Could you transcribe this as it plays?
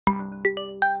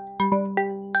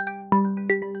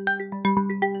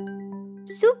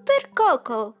Super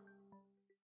Coco.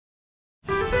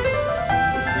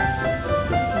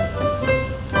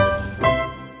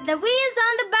 The wheels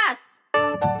on the bus.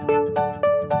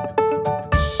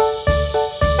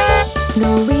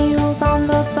 The wheels on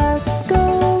the bus go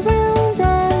round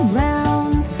and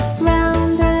round,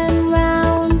 round and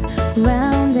round,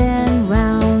 round and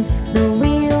round. The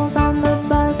wheels on the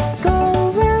bus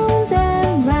go round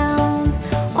and round,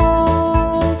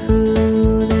 all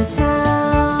through the town.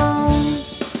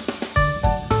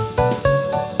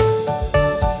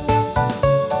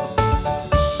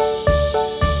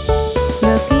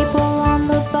 The people on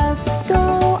the bus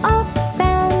go up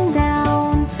and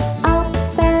down, up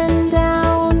and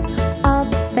down,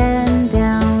 up and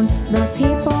down. The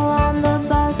people on the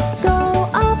bus go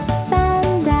up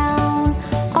and down,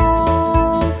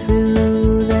 all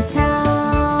through the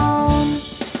town.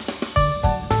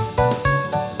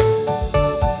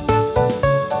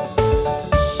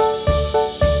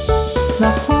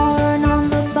 The horn on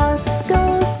the bus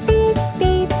goes beep,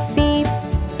 beep, beep,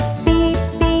 beep,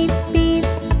 beep, beep,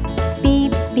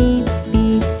 beep, beep,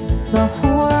 beep. The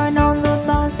horn on the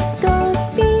bus goes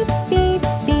beep, beep,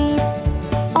 beep,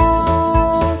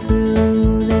 all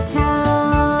through the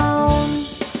town.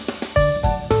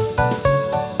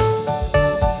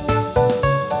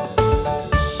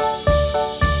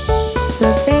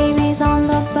 The babies on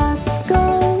the bus go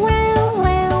wow,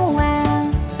 wow, wow,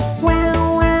 wow,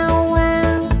 wow,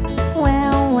 wow,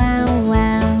 wow, wow,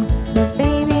 wow. The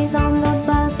babies on the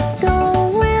bus go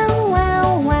wow,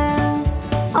 wow, wow,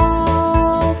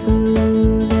 all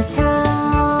through the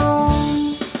town.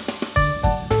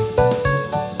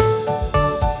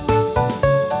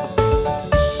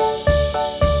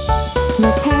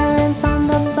 The parents on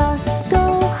the bus go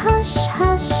hush,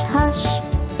 hush, hush,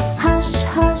 hush,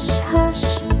 hush, hush,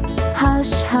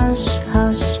 hush, hush,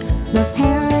 hush. The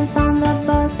parents on the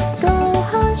bus go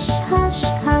hush, hush,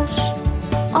 hush,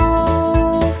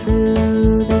 all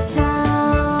through the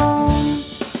town.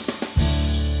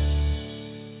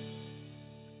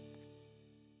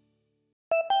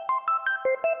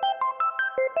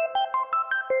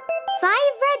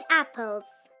 Five red apples.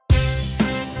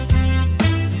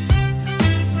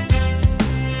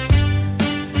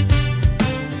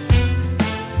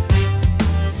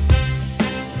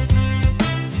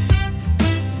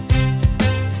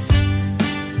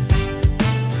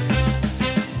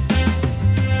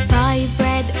 Five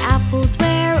red apples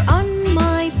were on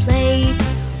my plate,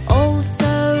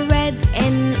 also red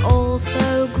and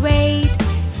also great.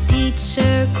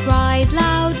 Teacher cried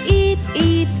loud, eat,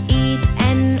 eat, eat,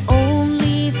 and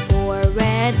only 4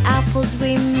 red apples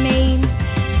remained.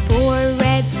 4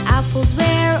 red apples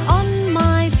were on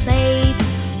my plate,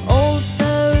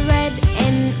 also red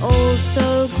and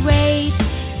also great.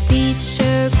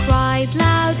 Teacher cried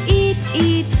loud, eat,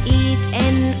 eat, eat,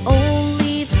 and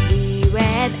only 3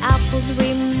 red apples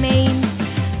remained.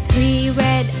 3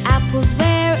 red apples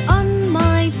were on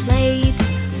my plate,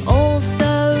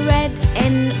 also red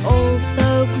and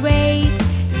also great.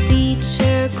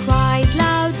 Teacher cried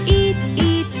loud, eat,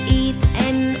 eat, eat,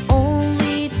 and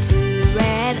only 2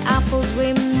 red apples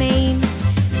remained.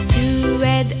 2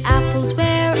 red apples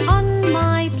were on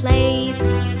my plate,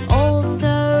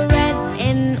 also red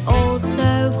and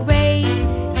also great.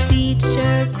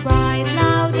 Teacher cried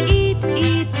loud, eat,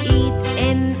 eat, eat,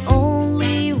 and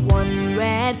only 1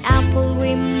 red apple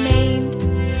remained.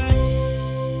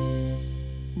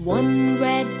 1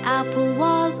 red apple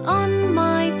was on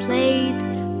my plate,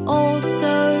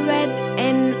 also red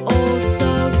and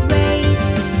also great.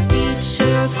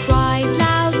 Teacher cried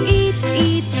loud, eat,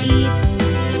 eat, eat,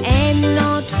 and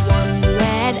not 1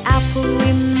 red apple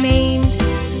remained,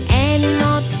 and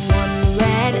not 1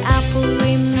 red apple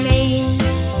remained.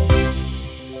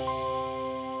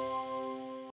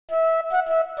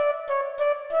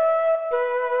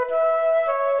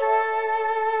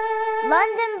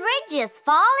 London Bridge is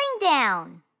falling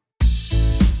down.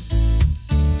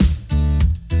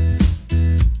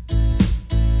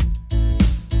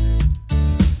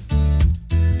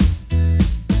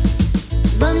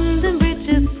 London Bridge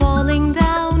is falling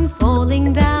down,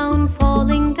 falling down,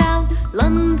 falling down.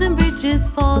 London Bridge is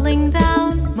falling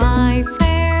down, my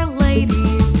fair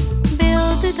lady.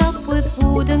 Build it up with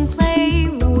wooden clay,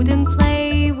 wooden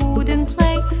clay, wooden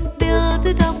clay. Build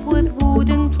it up with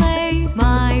wooden clay,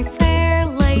 my fair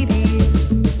lady.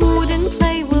 Wooden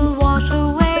clay will wash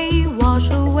away, wash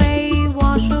away,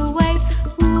 wash away.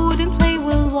 Wooden clay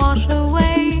will wash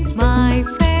away, my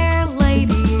fair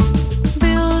lady.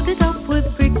 Build it up with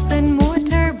bricks and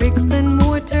mortar, bricks and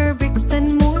mortar, bricks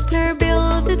and mortar.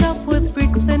 Build it up with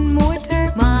bricks and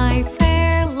mortar, my fair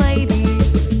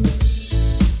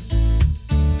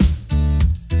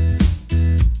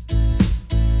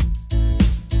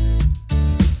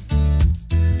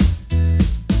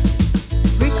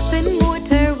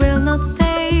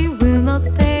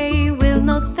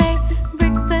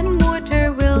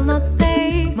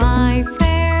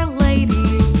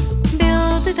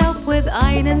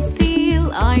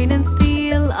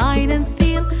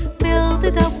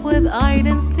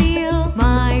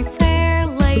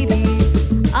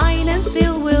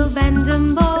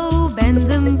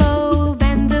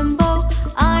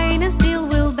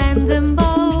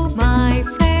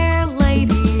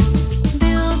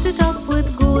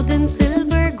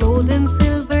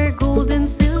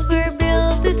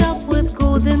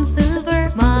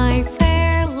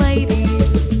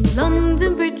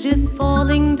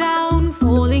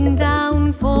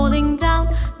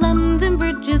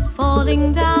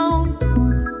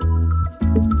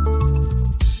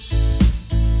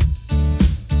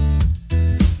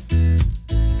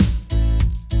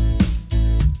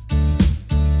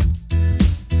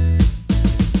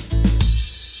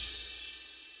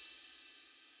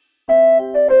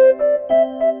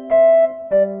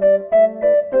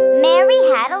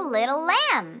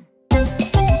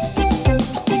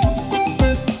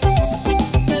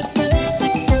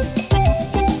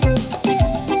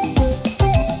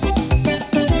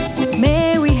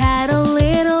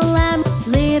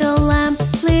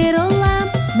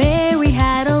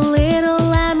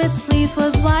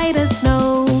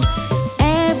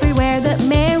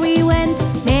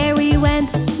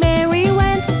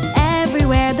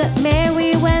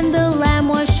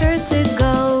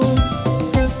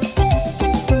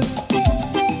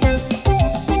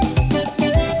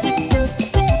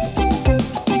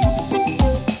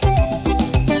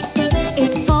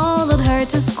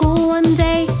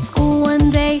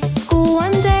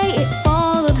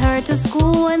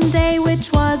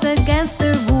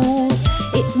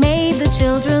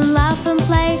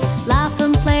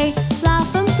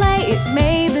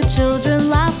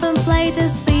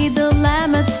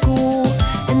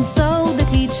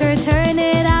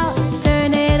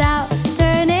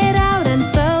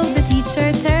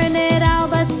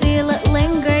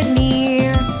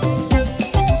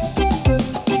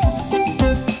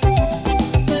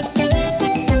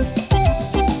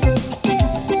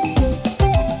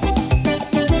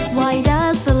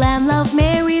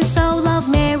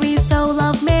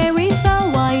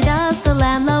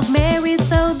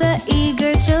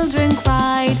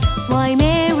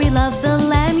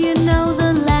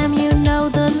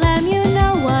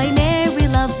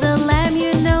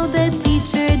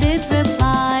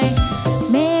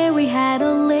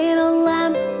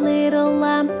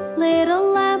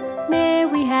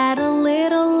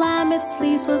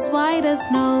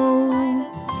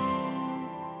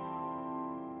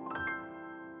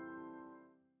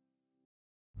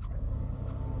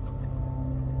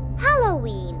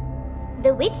Halloween.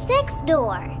 The Witch Next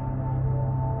Door.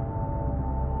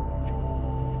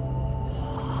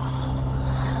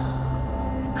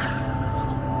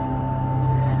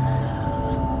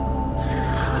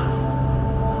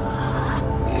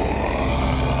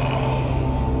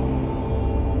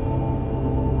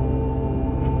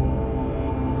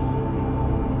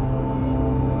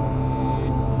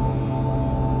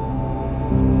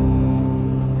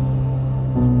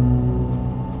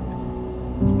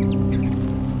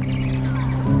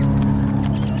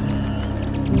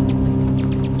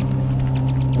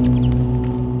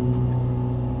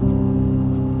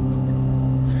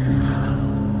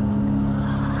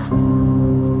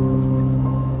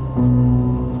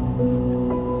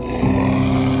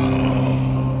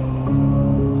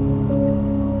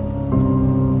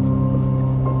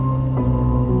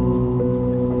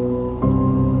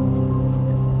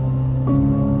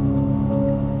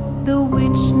 The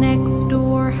witch next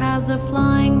door has a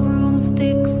flying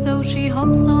broomstick, so she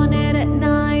hops on it at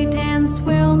night and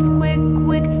swirls quick,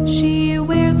 quick. She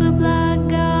wears a black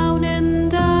gown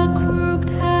and a crooked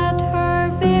hat. Her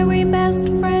very best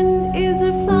friend is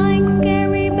a flying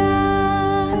scary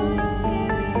bat.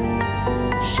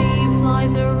 She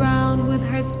flies around with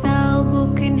her spell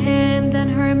book in hand, and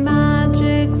her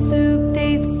magic soup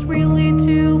tastes really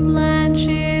too bland.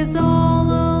 She's all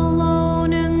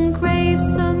alone and craves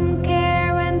some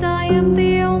care, and I am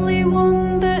the only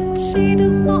one that she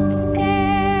does not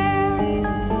scare.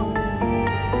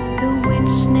 The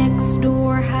witch next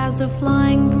door has a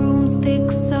flying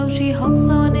broomstick, so she hops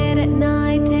on it at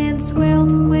night and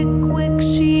swirls quick, quick.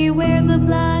 She wears a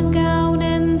black gown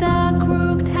and a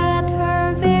crooked hat.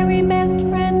 Her very best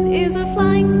friend is a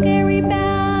flying scary bat.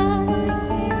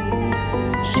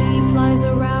 She flies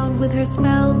around with her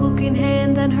spell book in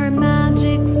hand, and her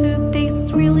magic soup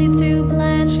tastes really too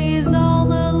bland. She's all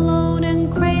alone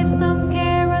and craves some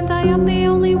care, and I am the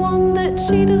only one that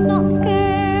she does not scare.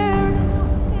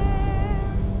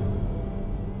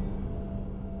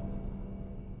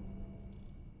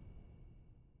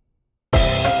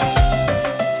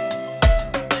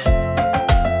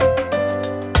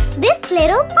 This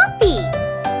little puppy.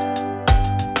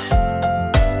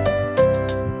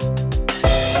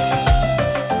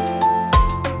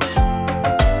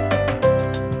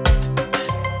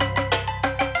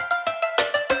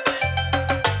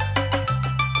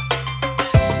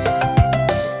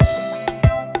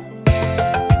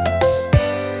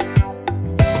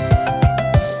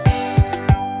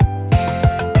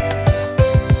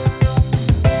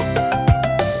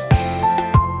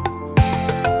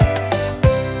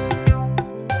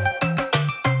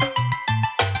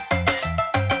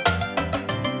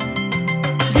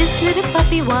 This little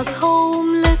puppy was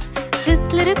homeless. This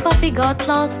little puppy got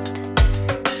lost.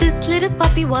 This little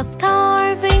puppy was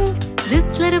starving. This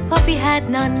little puppy had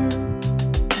none.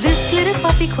 This little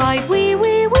puppy cried wee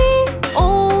wee wee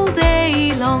all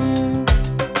day long.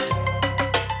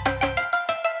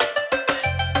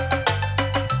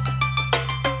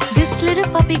 This little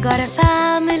puppy got a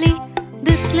family.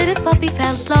 This little puppy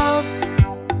felt love.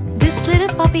 This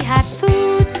little puppy had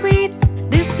food treats.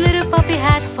 This little puppy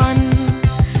had fun.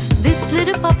 This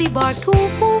little puppy barked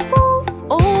woof woof woof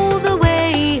all the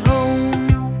way home.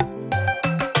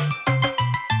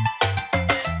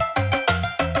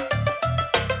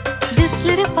 This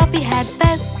little puppy had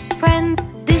best friends.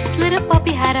 This little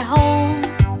puppy had a home.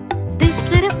 This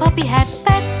little puppy had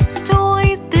pet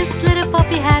toys. This little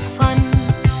puppy had fun.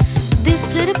 This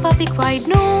little puppy cried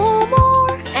no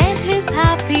more and is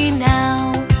happy now.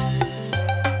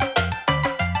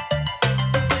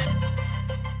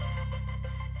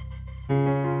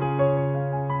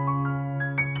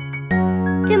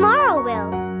 Tomorrow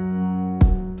will.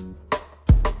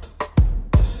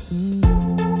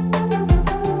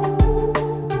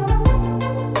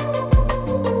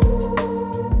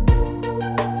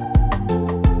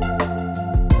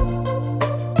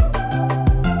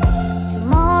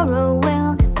 Tomorrow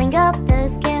will bring up the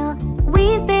skill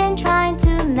we've been trying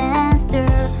to master.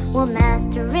 We'll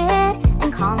master it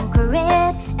and conquer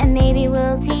it, and maybe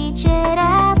we'll teach it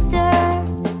after.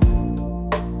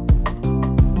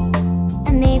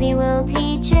 And maybe we'll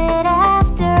teach it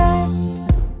after.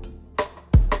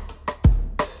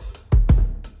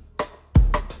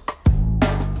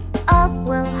 Up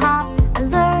we'll hop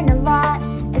and learn a lot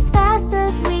as fast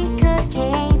as we could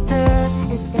caper,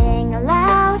 and sing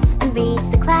aloud and reach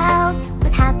the clouds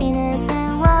with happiness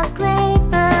and wild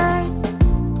scrapers.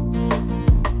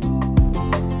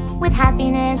 With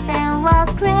happiness and wild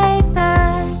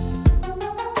scrapers.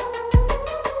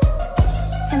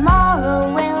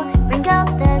 Tomorrow will bring up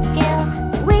the skill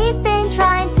that we've been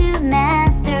trying to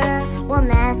master. We'll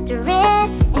master it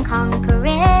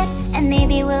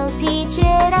maybe we'll teach it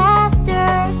after.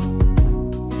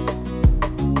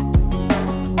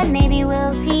 And maybe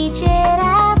we'll teach it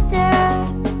after.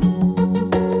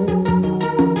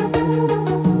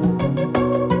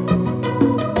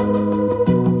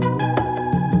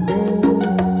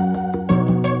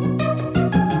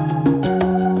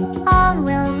 On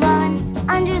we'll run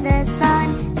under the sun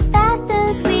as fast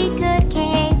as we could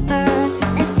caper.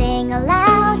 Let's sing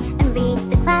aloud and reach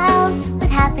the clouds with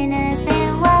happiness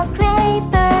and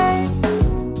wallscrapers.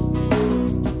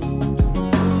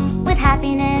 With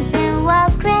happiness and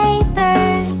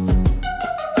wallscrapers.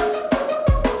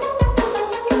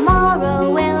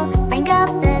 Tomorrow we'll bring up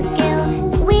the skill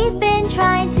we've been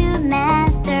trying to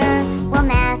master. We'll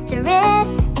master it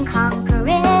and conquer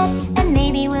it, and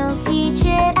maybe we'll teach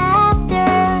it after.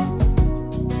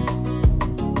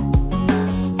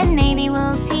 And maybe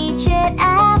we'll teach it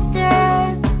after.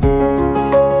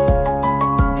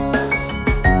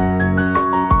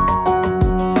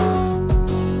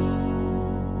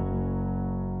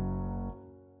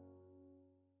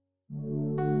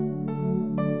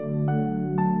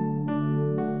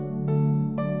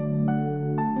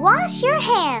 Wash your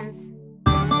hands.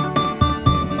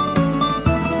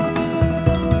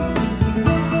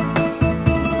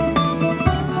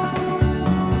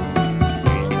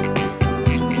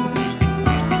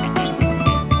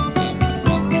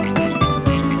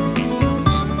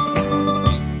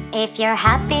 If you're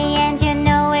happy and you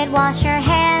know it, wash your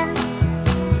hands.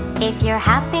 If you're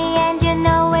happy and you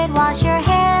know it, wash your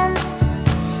hands.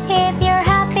 If you're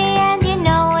happy and you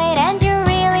know it and you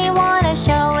really want to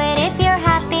show it, if you're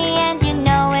happy and you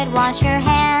know it, wash your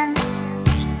hands.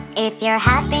 If you're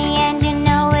happy and you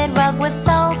know it, rub with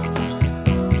soap.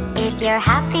 If you're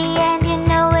happy and you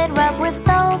know it, rub with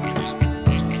soap.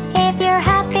 If you're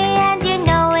happy and you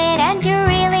know it and you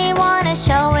really want to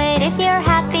show it, if you're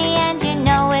happy and you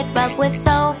know it, rub with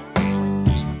soap.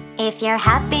 If you're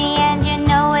happy and you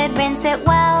know it, rinse it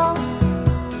well.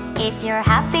 If you're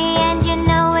happy and you know